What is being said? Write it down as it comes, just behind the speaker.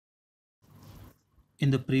In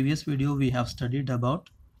the previous video, we have studied about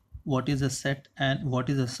what is a set and what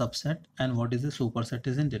is a subset and what is a superset,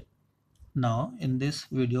 isn't it? Now, in this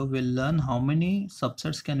video, we'll learn how many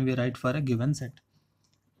subsets can we write for a given set.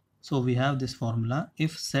 So we have this formula: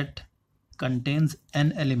 if set contains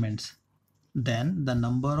n elements, then the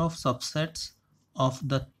number of subsets of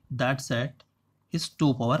that set is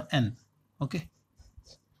 2 power n. Okay.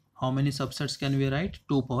 How many subsets can we write?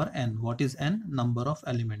 2 power n. What is n? Number of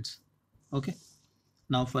elements. Okay.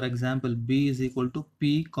 Now for example, b is equal to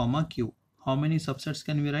p comma q. How many subsets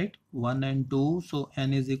can we write? 1 and 2. So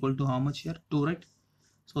n is equal to how much here? 2, right?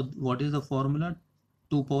 So what is the formula?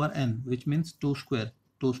 2 power n, which means 2 square.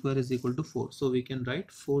 2 square is equal to 4. So we can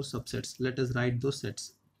write 4 subsets. Let us write those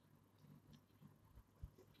sets.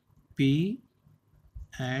 P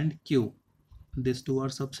and q. These two are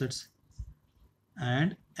subsets.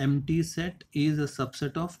 And empty set is a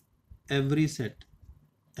subset of every set.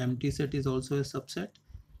 Empty set is also a subset,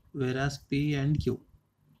 whereas p and q.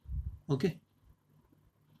 Okay.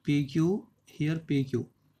 PQ, here PQ.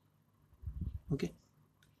 Okay.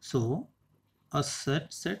 So a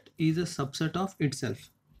set is a subset of itself.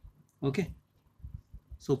 Okay.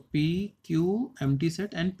 So PQ, empty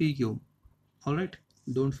set, and PQ. All right.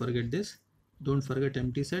 Don't forget this. Don't forget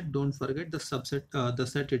empty set. Don't forget the subset, the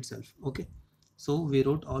set itself. Okay. So we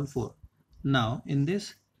wrote all 4. Now in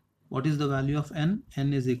this, what is the value of n?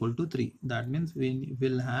 N is equal to 3. That means we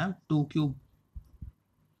will have 2 cube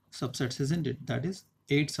subsets, isn't it? That is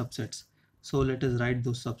 8 subsets. So let us write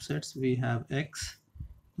those subsets. We have x,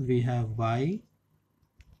 we have y,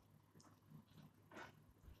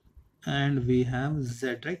 and we have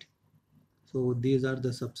z, right? So these are the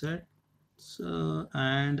subsets,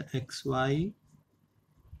 and xy,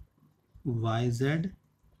 yz,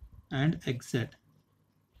 and xz.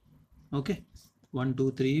 Okay, 1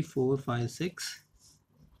 2 3 4 5 6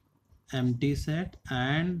 empty set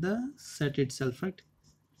and the set itself, right?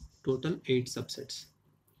 Total 8 subsets.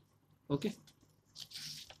 Okay,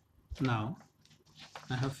 now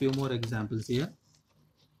I have few more examples here.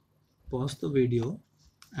 Pause the video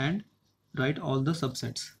and write all the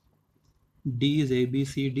subsets. D is A, B,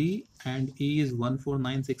 C, D, and E is 1, 4,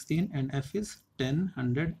 9, 16, and F is 10,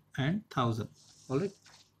 100, and 1000. Alright.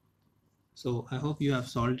 So I hope you have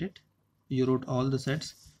solved it. You wrote all the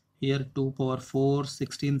sets. Here 2 power 4,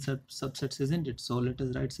 16 subsets, isn't it? So let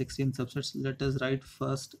us write 16 subsets. Let us write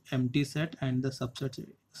first empty set and the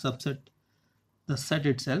subset, the set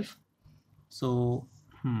itself. So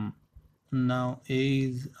now A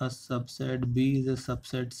is a subset, B is a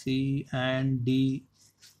subset, C and D.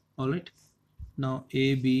 Alright. Now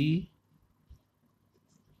AB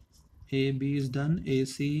is done,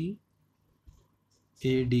 AC,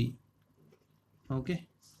 AD. Okay.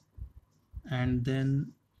 And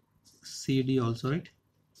then CD also, right?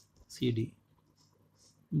 CD.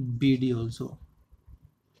 BD also.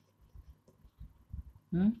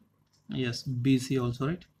 Yes, BC also,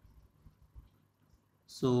 right?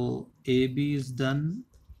 So AB is done,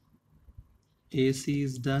 AC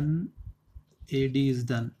is done, AD is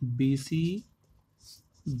done, BC,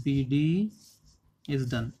 BD is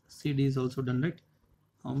done, CD is also done, right?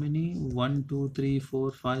 How many? 1 2 3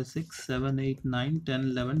 4 5 6 7 8 9 10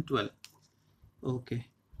 11 12. Okay.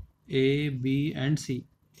 A, B and C.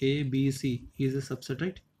 A, B, C is a subset,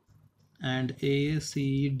 right? And A,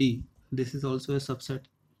 C, D, this is also a subset.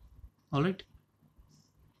 Alright.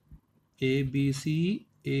 A, B, C,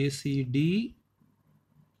 A, C, D,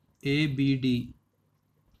 A, B, D.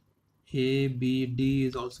 A, B, D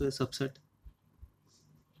is also a subset.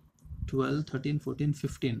 12, 13, 14,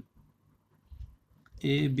 15.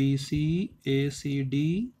 A, B, C, A, C,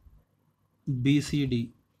 D, B, C,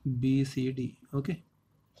 D, B, C, D. Okay.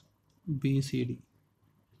 B, C, D.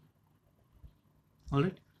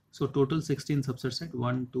 Alright. So total 16 subsets, right?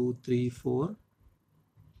 1, 2, 3, 4,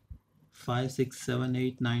 5, 6, 7,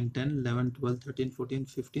 8, 9, 10, 11, 12, 13, 14,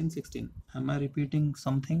 15, 16. Am I repeating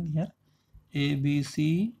something here? A, B,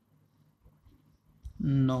 C.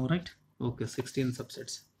 No, right? Okay, 16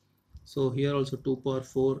 subsets. So here also 2 power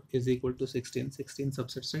 4 is equal to 16. 16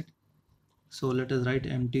 subsets, right? So let us write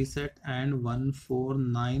empty set and 1, 4,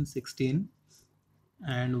 9, 16.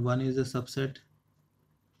 And 1 is a subset,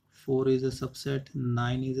 4 is a subset,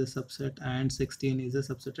 9 is a subset, and 16 is a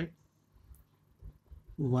subset, right?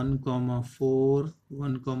 1 comma 4,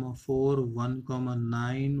 1 comma 4, 1 comma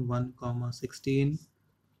 9, 1 comma 16,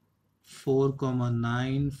 4 comma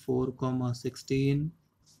 9, 4 comma 16,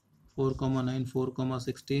 4 comma 9, 4 comma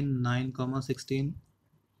 16, 9 comma 16.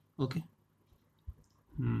 Okay.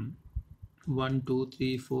 1 2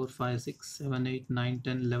 3 4 5 6 7 8 9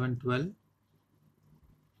 10 11 12.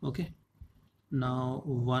 Okay. Now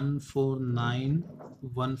 149,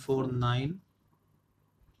 149,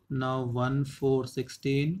 now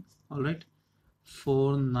 1416. All right,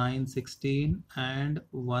 4916 and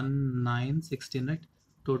 1916, right?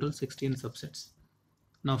 Total 16 subsets.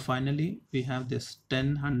 Now finally we have this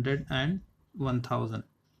 10, 100 and 1000.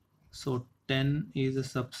 So 10 is a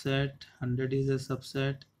subset, 100 is a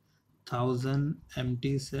subset, 1000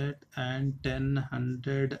 empty set, and 10,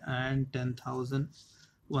 100 and 10,000,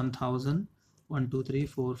 1000, 1 2 3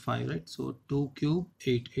 4 5, right? So 2 cube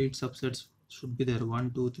 8 subsets should be there.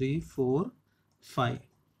 1 2 3 4 5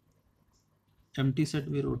 empty set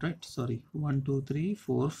we wrote, right? Sorry, 1 2 3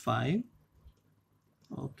 4 5.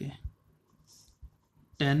 Okay,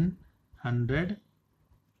 10, 100,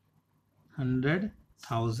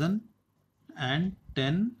 100,000 and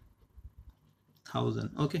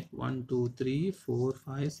 10,000. Okay, 1 2 3 4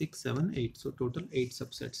 5 6 7 8. So total 8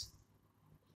 subsets.